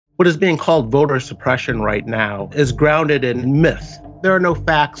What is being called voter suppression right now is grounded in myth. There are no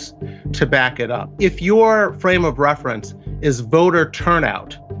facts to back it up. If your frame of reference is voter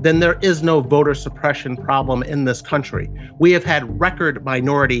turnout, then there is no voter suppression problem in this country. We have had record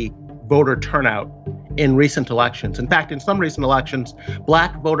minority voter turnout in recent elections. In fact, in some recent elections,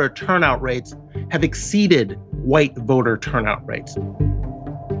 Black voter turnout rates have exceeded white voter turnout rates.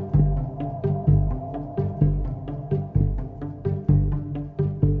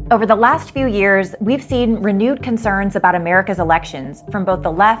 Over the last few years, we've seen renewed concerns about America's elections from both the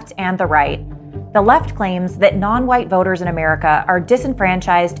left and the right. The left claims that non-white voters in America are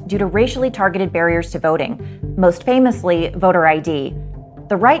disenfranchised due to racially targeted barriers to voting, most famously voter ID.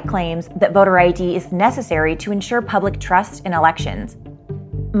 The right claims that voter ID is necessary to ensure public trust in elections.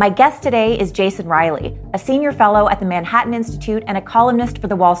 My guest today is Jason Riley, a senior fellow at the Manhattan Institute and a columnist for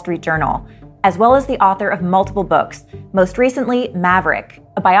the Wall Street Journal, as well as the author of multiple books, most recently Maverick,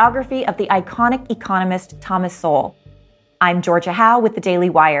 a biography of the iconic economist Thomas Sowell. I'm Georgia Howe with the Daily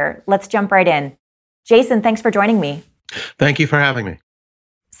Wire. Let's jump right in. Jason, thanks for joining me. Thank you for having me.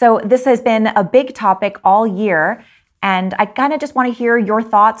 So this has been a big topic all year, and I kind of just want to hear your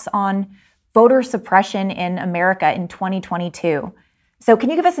thoughts on voter suppression in America in 2022. So can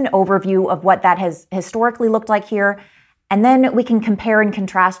you give us an overview of what that has historically looked like here? And then we can compare and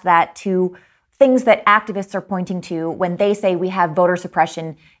contrast that to things that activists are pointing to when they say we have voter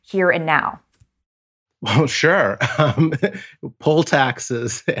suppression here and now. Well, sure. Poll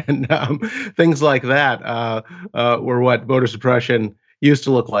taxes and things like that were what voter suppression used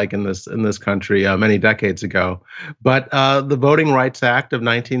to look like in this country many decades ago. But the Voting Rights Act of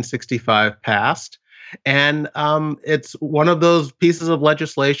 1965 passed, and it's one of those pieces of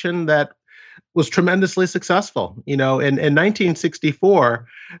legislation that was tremendously successful. You know, in 1964,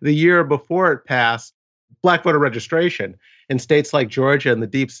 the year before it passed, Black voter registration in states like Georgia and the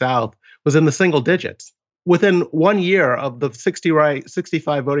Deep South was in the single digits. Within 1 year of the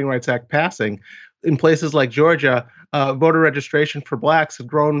 65 Voting Rights Act passing, in places like Georgia, voter registration for Blacks had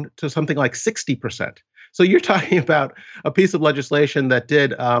grown to something like 60%. So you're talking about a piece of legislation that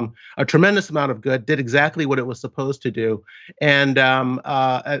did a tremendous amount of good, did exactly what it was supposed to do, and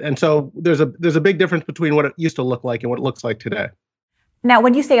so there's a big difference between what it used to look like and what it looks like today. Now,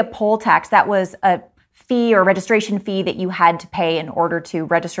 when you say a poll tax, that was a fee or registration fee that you had to pay in order to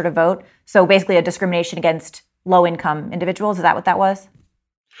register to vote. So basically, a discrimination against low-income individuals. Is that what that was?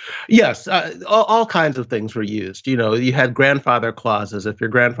 Yes, all kinds of things were used. You know, you had grandfather clauses. If your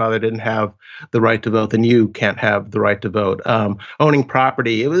grandfather didn't have the right to vote, then you can't have the right to vote. Owning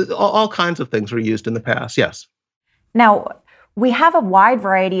property, it was all kinds of things were used in the past. Yes. Now, we have a wide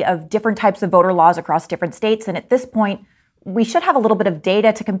variety of different types of voter laws across different states. And at this point, we should have a little bit of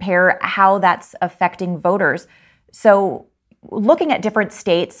data to compare how that's affecting voters. So looking at different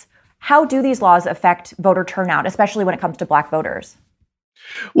states, how do these laws affect voter turnout, especially when it comes to Black voters?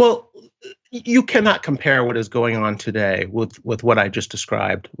 Well, you cannot compare what is going on today with what I just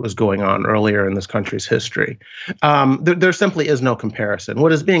described was going on earlier in this country's history. There simply is no comparison.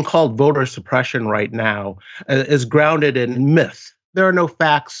 What is being called voter suppression right now is grounded in myth. There are no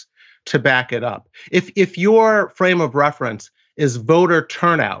facts to back it up. If your frame of reference is voter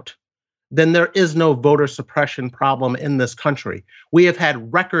turnout, then there is no voter suppression problem in this country. We have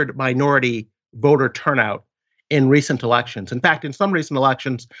had record minority voter turnout in recent elections. In fact, in some recent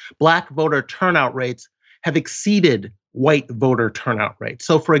elections, Black voter turnout rates have exceeded white voter turnout rates.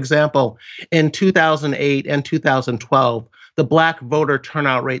 So, for example, in 2008 and 2012, the Black voter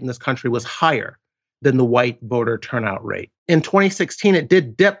turnout rate in this country was higher than the white voter turnout rate. In 2016, it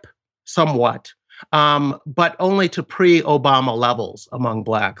did dip somewhat, but only to pre-Obama levels among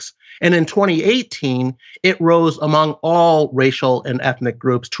Blacks. And in 2018, it rose among all racial and ethnic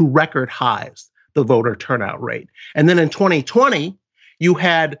groups to record highs, the voter turnout rate. And then in 2020, you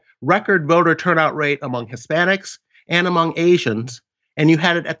had record voter turnout rate among Hispanics and among Asians, and you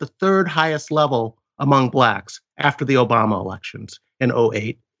had it at the third highest level among Blacks after the Obama elections in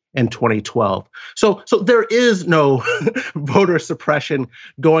 2008 and 2012. So there is no voter suppression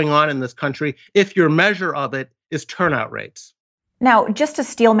going on in this country if your measure of it is turnout rates. Now, just to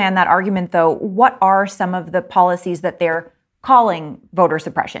steelman that argument, though, what are some of the policies that they're calling voter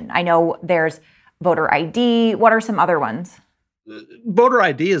suppression? I know there's voter ID. What are some other ones? Voter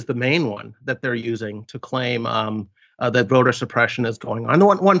ID is the main one that they're using to claim that voter suppression is going on.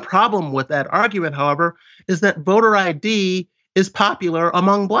 One problem with that argument, however, is that voter ID is popular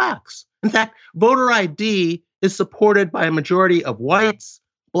among Blacks. In fact, voter ID is supported by a majority of whites,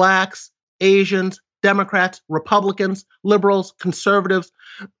 Blacks, Asians, Democrats, Republicans, liberals, conservatives.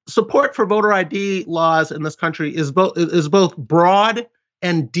 Support for voter ID laws in this country is both broad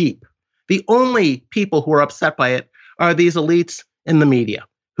and deep. The only people who are upset by it are these elites in the media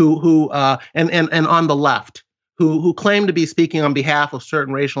and on the left who claim to be speaking on behalf of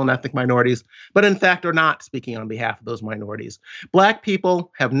certain racial and ethnic minorities, but in fact are not speaking on behalf of those minorities. Black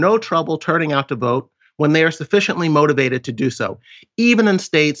people have no trouble turning out to vote when they are sufficiently motivated to do so, even in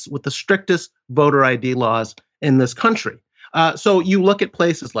states with the strictest voter ID laws in this country. So you look at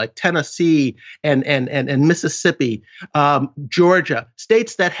places like Tennessee and Mississippi, Georgia,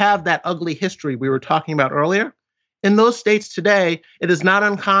 states that have that ugly history we were talking about earlier. In those states today, it is not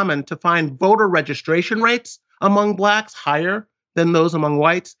uncommon to find voter registration rates among blacks higher than those among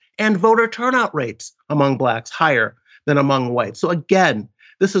whites, and voter turnout rates among blacks higher than among whites. So again,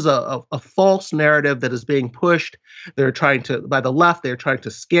 this is a false narrative that is being pushed. They're trying to, by the left, they're trying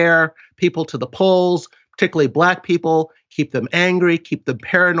to scare people to the polls, particularly black people, keep them angry, keep them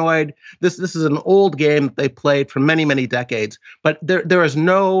paranoid. This is an old game that they played for many, many decades, but there is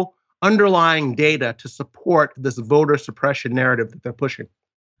no underlying data to support this voter suppression narrative that they're pushing.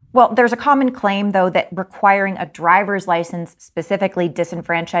 Well, there's a common claim, though, that requiring a driver's license specifically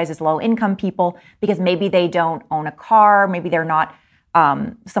disenfranchises low-income people because maybe they don't own a car, maybe they're not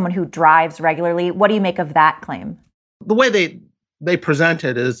someone who drives regularly. What do you make of that claim? The way they present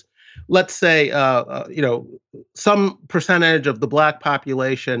it is, let's say, some percentage of the black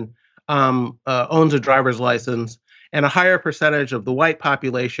population owns a driver's license, and a higher percentage of the white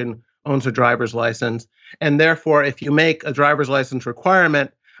population owns a driver's license. And therefore, if you make a driver's license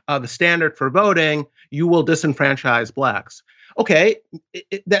requirement the standard for voting, you will disenfranchise blacks. Okay,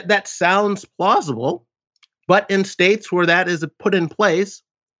 that sounds plausible, but in states where that is put in place,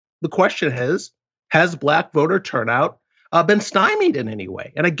 the question is, has black voter turnout been stymied in any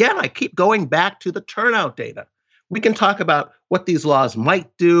way? And again, I keep going back to the turnout data. We can talk about what these laws might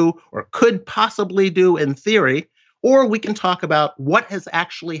do or could possibly do in theory, or we can talk about what has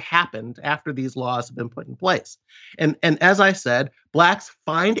actually happened after these laws have been put in place. And as I said, blacks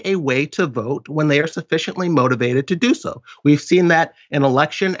find a way to vote when they are sufficiently motivated to do so. We've seen that in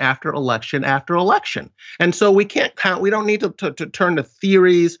election after election after election. And so we don't need to turn to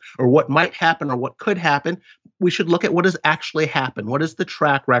theories or what might happen or what could happen. We should look at what has actually happened. What is the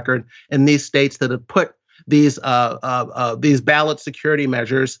track record in these states that have put these ballot security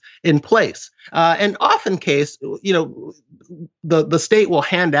measures in place? And often case, the state will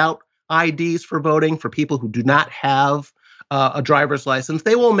hand out IDs for voting for people who do not have a driver's license.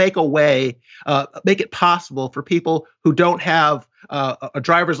 They will make it possible for people who don't have a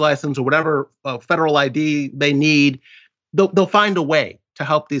driver's license or whatever federal ID they need. They'll find a way to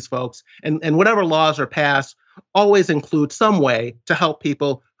help these folks. And whatever laws are passed always include some way to help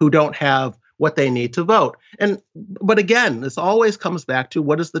people who don't have what they need to vote. But again, this always comes back to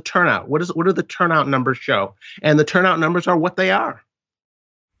what is the turnout? What do the turnout numbers show? And the turnout numbers are what they are.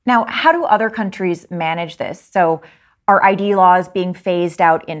 Now, how do other countries manage this? So are ID laws being phased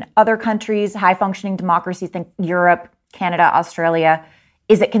out in other countries, high-functioning democracies, think Europe, Canada, Australia?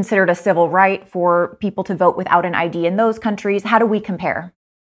 Is it considered a civil right for people to vote without an ID in those countries? How do we compare?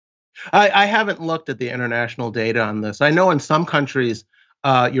 I haven't looked at the international data on this. I know in some countries,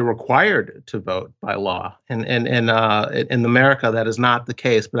 you're required to vote by law. And in America, that is not the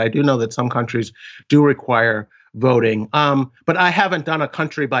case. But I do know that some countries do require voting. But I haven't done a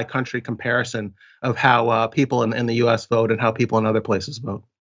country by country comparison of how people in the U.S. vote and how people in other places vote.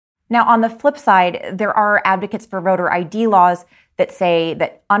 Now, on the flip side, there are advocates for voter ID laws that say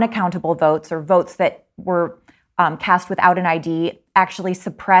that unaccountable votes or votes that were cast without an ID actually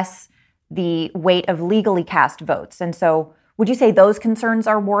suppress the weight of legally cast votes. And so would you say those concerns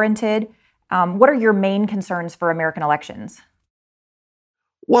are warranted? What are your main concerns for American elections?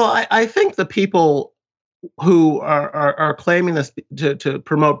 Well, I think the people who are claiming this to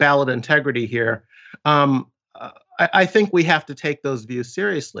promote ballot integrity here, I think we have to take those views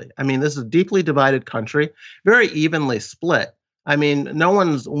seriously. I mean, this is a deeply divided country, very evenly split. I mean, no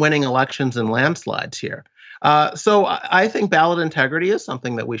one's winning elections in landslides here. So I think ballot integrity is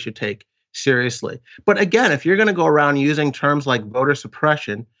something that we should take seriously. But again, if you're going to go around using terms like voter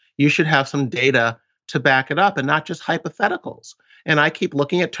suppression, you should have some data to back it up and not just hypotheticals. And I keep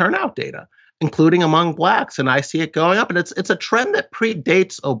looking at turnout data, including among blacks, and I see it going up. And it's a trend that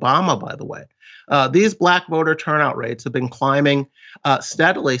predates Obama, by the way. These black voter turnout rates have been climbing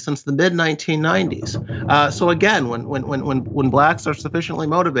steadily since the mid-1990s. So again, when blacks are sufficiently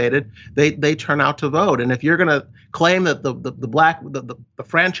motivated, they turn out to vote. And if you're going to claim that the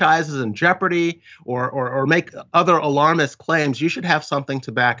franchise is in jeopardy or make other alarmist claims, you should have something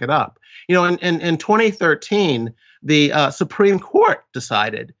to back it up. In 2013, the Supreme Court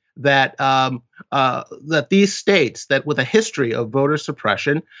decided that that these states that with a history of voter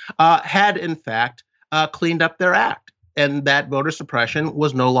suppression had in fact cleaned up their act, and that voter suppression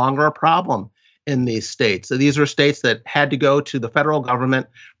was no longer a problem in these states. So these were states that had to go to the federal government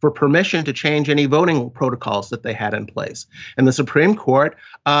for permission to change any voting protocols that they had in place. And the Supreme Court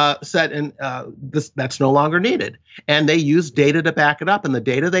said that's no longer needed. And they used data to back it up. And the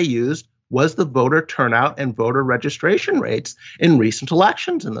data they used was the voter turnout and voter registration rates in recent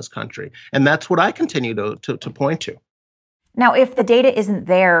elections in this country. And that's what I continue to point to. Now, if the data isn't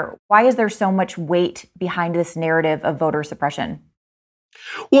there, why is there so much weight behind this narrative of voter suppression?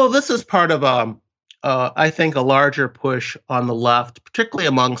 Well, this is part of, I think, a larger push on the left, particularly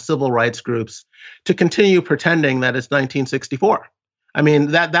among civil rights groups, to continue pretending that it's 1964. I mean,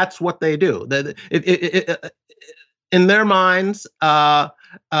 that's what they do. In their minds,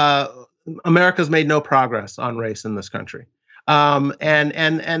 America's made no progress on race in this country.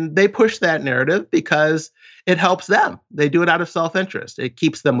 And they push that narrative because it helps them. They do it out of self-interest. It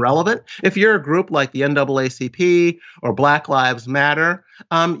keeps them relevant. If you're a group like the NAACP or Black Lives Matter,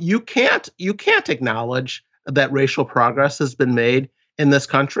 you can't acknowledge that racial progress has been made in this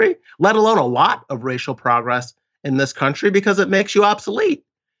country, let alone a lot of racial progress in this country, because it makes you obsolete.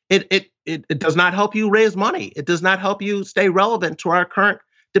 It does not help you raise money. It does not help you stay relevant to our current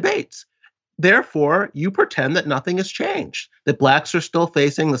debates. Therefore, you pretend that nothing has changed, that blacks are still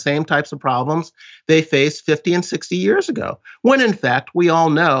facing the same types of problems they faced 50 and 60 years ago, when in fact, we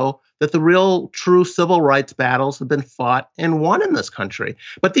all know that the real true civil rights battles have been fought and won in this country.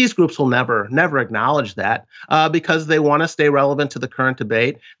 But these groups will never acknowledge that because they want to stay relevant to the current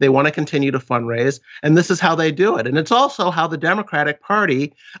debate. They want to continue to fundraise, and this is how they do it. And it's also how the Democratic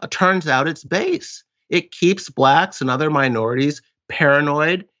Party turns out its base. It keeps blacks and other minorities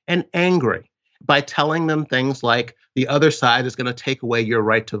paranoid and angry by telling them things like the other side is going to take away your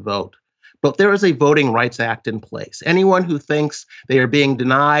right to vote. But there is a Voting Rights Act in place. Anyone who thinks they are being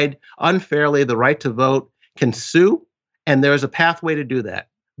denied unfairly the right to vote can sue, and there is a pathway to do that.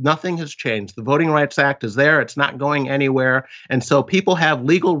 Nothing has changed. The Voting Rights Act is there. It's not going anywhere. And so people have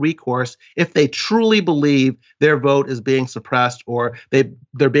legal recourse if they truly believe their vote is being suppressed or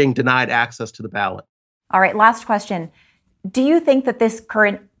they're being denied access to the ballot. All right, last question. Do you think that this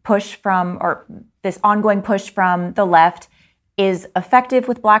current push from, or this ongoing push from the left is effective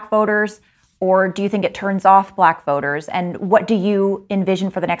with black voters, or do you think it turns off black voters? And what do you envision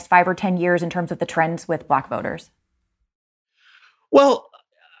for the next 5 or 10 years in terms of the trends with black voters? Well,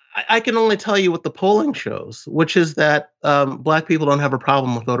 I can only tell you what the polling shows, which is that black people don't have a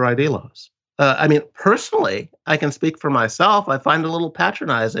problem with voter ID laws. I mean, personally, I can speak for myself. I find it a little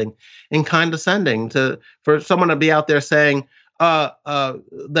patronizing and condescending for someone to be out there saying,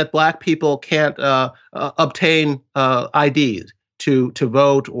 that black people can't obtain IDs to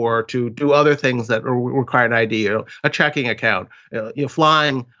vote or to do other things that require an ID, a checking account,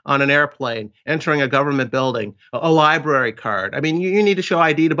 flying on an airplane, entering a government building, a library card. I mean, you need to show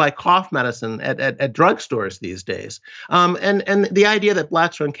ID to buy cough medicine at drugstores these days. And the idea that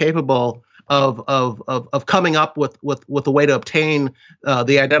blacks are incapable of coming up with a way to obtain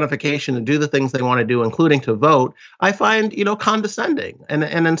the identification and do the things they want to do, including to vote, I find condescending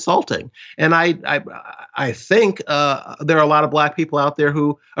and insulting. And I think there are a lot of black people out there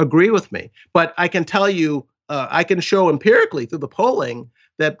who agree with me. But I can tell you, I can show empirically through the polling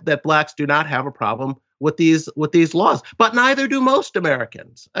that blacks do not have a problem with these laws. But neither do most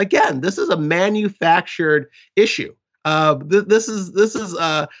Americans. Again, this is a manufactured issue. This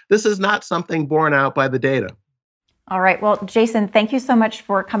is not something borne out by the data. All right. Well, Jason, thank you so much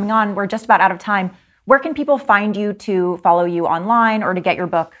for coming on. We're just about out of time. Where can people find you to follow you online or to get your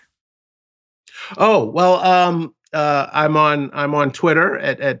book? Oh, well, I'm on Twitter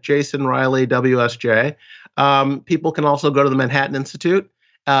at Jason Riley WSJ. People can also go to the Manhattan Institute,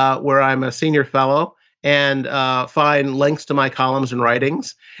 where I'm a senior fellow, and find links to my columns and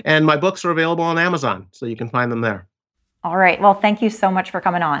writings. And my books are available on Amazon, so you can find them there. All right. Well, thank you so much for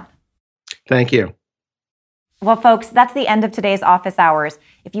coming on. Thank you. Well, folks, that's the end of today's Office Hours.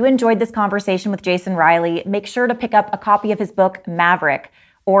 If you enjoyed this conversation with Jason Riley, make sure to pick up a copy of his book, Maverick,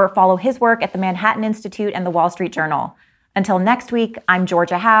 or follow his work at the Manhattan Institute and the Wall Street Journal. Until next week, I'm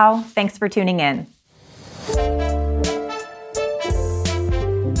Georgia Howe. Thanks for tuning in.